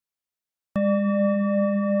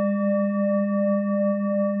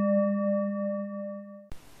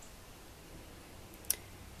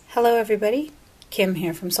Hello everybody, Kim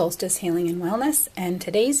here from Solstice Healing and Wellness, and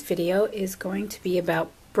today's video is going to be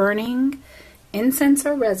about burning incense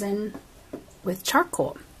or resin with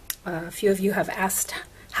charcoal. A few of you have asked,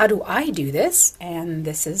 how do I do this? And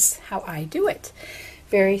this is how I do it.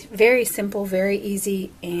 Very, very simple, very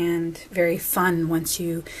easy, and very fun once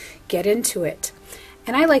you get into it.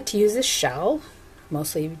 And I like to use a shell,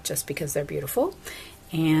 mostly just because they're beautiful,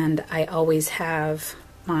 and I always have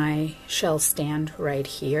my shell stand right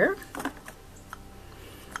here.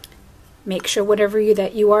 Make sure whatever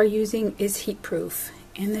that you are using is heat proof,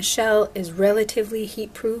 and the shell is relatively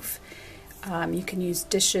heat proof. You can use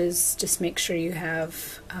dishes, just make sure you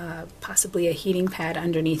have possibly a heating pad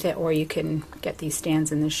underneath it, or you can get these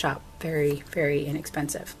stands in the shop, very, very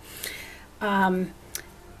inexpensive. Obviously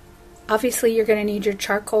you're going to need your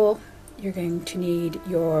charcoal, you're going to need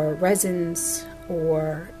your resins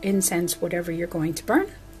or incense, whatever you're going to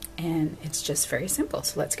burn, and it's just very simple.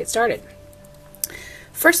 So let's get started.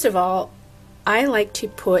 First of all, I like to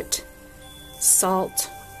put salt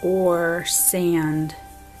or sand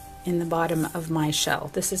in the bottom of my shell.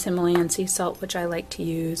 This is Himalayan sea salt, which I like to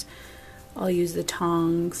use. I'll use the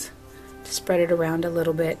tongs to spread it around a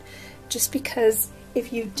little bit, just because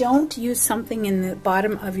if you don't use something in the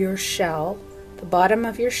bottom of your shell, the bottom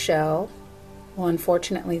of your shell will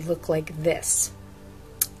unfortunately look like this.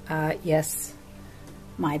 Yes,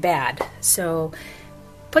 my bad. So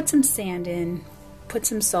put some sand in, put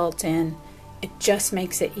some salt in. It just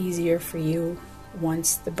makes it easier for you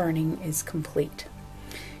once the burning is complete.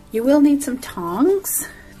 You will need some tongs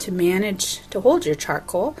to hold your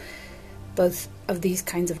charcoal. Both of these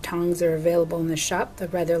kinds of tongs are available in the shop. The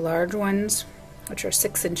rather large ones, which are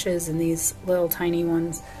 6 inches, and these little tiny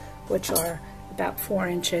ones, which are about 4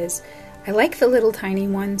 inches. I like the little tiny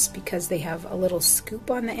ones because they have a little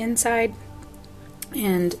scoop on the inside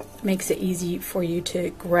and makes it easy for you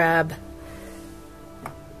to grab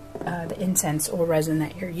the incense or resin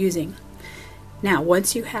that you're using. Now,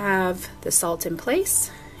 once you have the salt in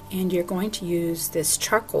place and you're going to use this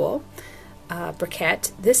charcoal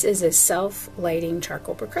briquette, this is a self-lighting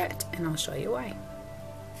charcoal briquette, and I'll show you why.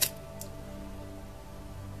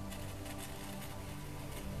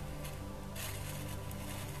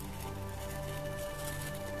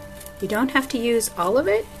 You don't have to use all of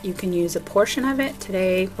it. You can use a portion of it.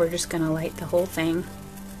 Today we're just going to light the whole thing.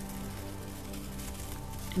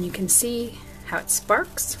 And you can see how it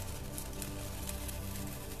sparks.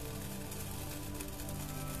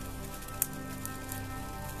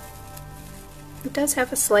 It does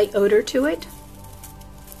have a slight odor to it,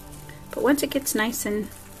 but once it gets nice and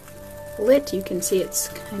lit, you can see it's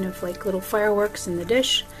kind of like little fireworks in the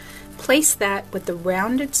dish. Place that with the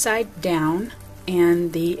rounded side down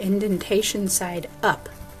and the indentation side up,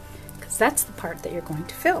 because that's the part that you're going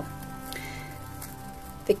to fill.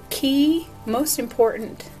 The key, most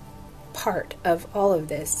important part of all of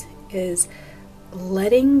this is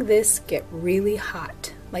letting this get really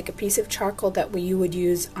hot, like a piece of charcoal that you would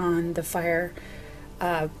use on the fire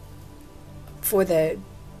for the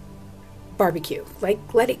barbecue.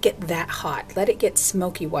 Like, let it get that hot, let it get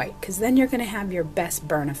smoky white, because then you're going to have your best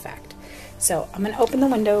burn effect. So I'm going to open the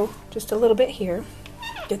window just a little bit here,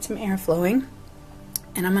 get some air flowing,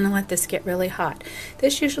 and I'm going to let this get really hot.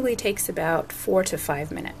 This usually takes about 4 to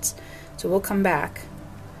 5 minutes. So we'll come back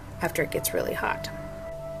after it gets really hot.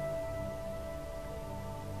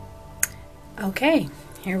 Okay,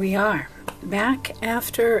 here we are, back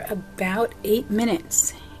after about 8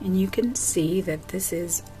 minutes, and you can see that this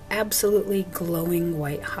is absolutely glowing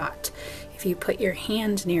white hot. If you put your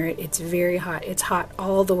hand near it, it's very hot. It's hot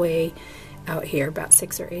all the way out here, about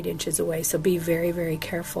 6 or 8 inches away, so be very, very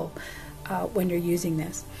careful when you're using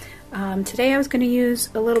this. Today I was going to use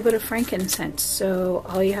a little bit of frankincense, so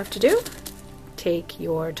all you have to do, take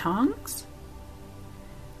your tongs,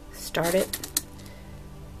 start it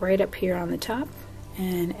right up here on the top,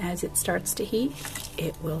 and as it starts to heat,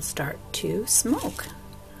 it will start to smoke.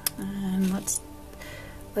 And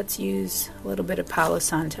let's use a little bit of Palo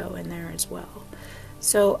Santo in there as well.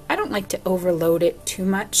 So I don't like to overload it too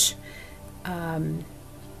much,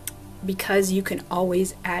 because you can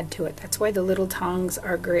always add to it. That's why the little tongs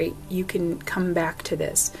are great. You can come back to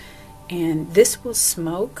this, and this will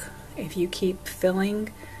smoke if you keep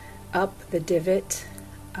filling up the divot.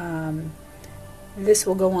 This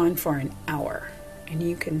will go on for an hour, and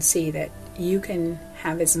you can see that you can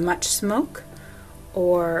have as much smoke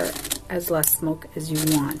or as less smoke as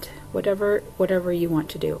you want, whatever you want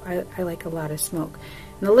to do. I like a lot of smoke,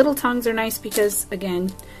 and the little tongs are nice because,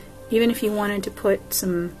 again, even if you wanted to put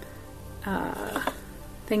some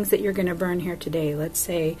things that you're going to burn here today, let's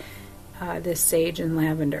say this sage and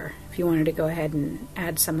lavender. If you wanted to go ahead and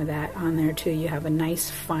add some of that on there too, you have a nice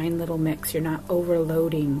fine little mix. You're not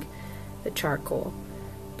overloading the charcoal,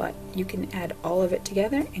 but you can add all of it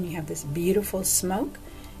together and you have this beautiful smoke,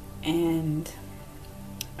 and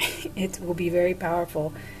it will be very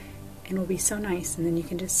powerful and will be so nice. And then you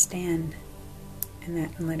can just stand in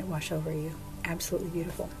that and let it wash over you. Absolutely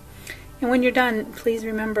beautiful. And when you're done, please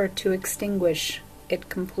remember to extinguish it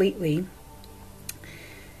completely.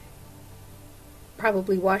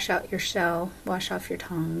 Probably wash out your shell, wash off your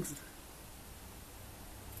tongs.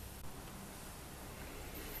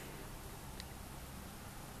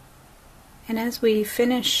 And as we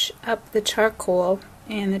finish up the charcoal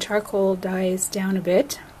and the charcoal dies down a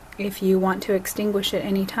bit, if you want to extinguish at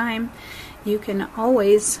any time, you can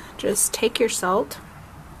always just take your salt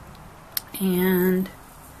and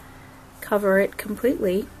cover it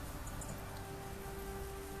completely.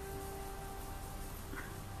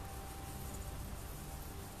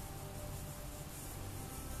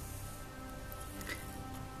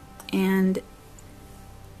 And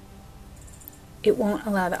it won't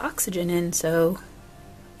allow the oxygen in, so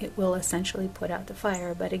it will essentially put out the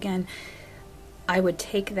fire. But again, I would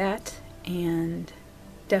take that and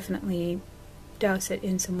definitely douse it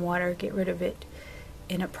in some water, get rid of it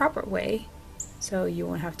in a proper way so you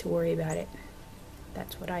won't have to worry about it.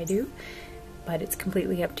 That's what I do, but it's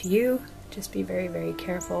completely up to you. Just be very, very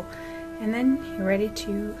careful, and then you're ready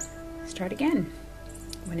to start again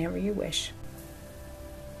whenever you wish.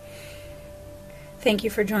 Thank you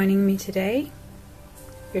for joining me today.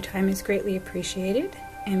 Your time is greatly appreciated,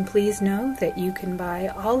 and please know that you can buy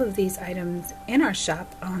all of these items in our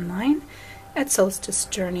shop online at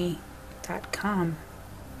solsticejourney.com.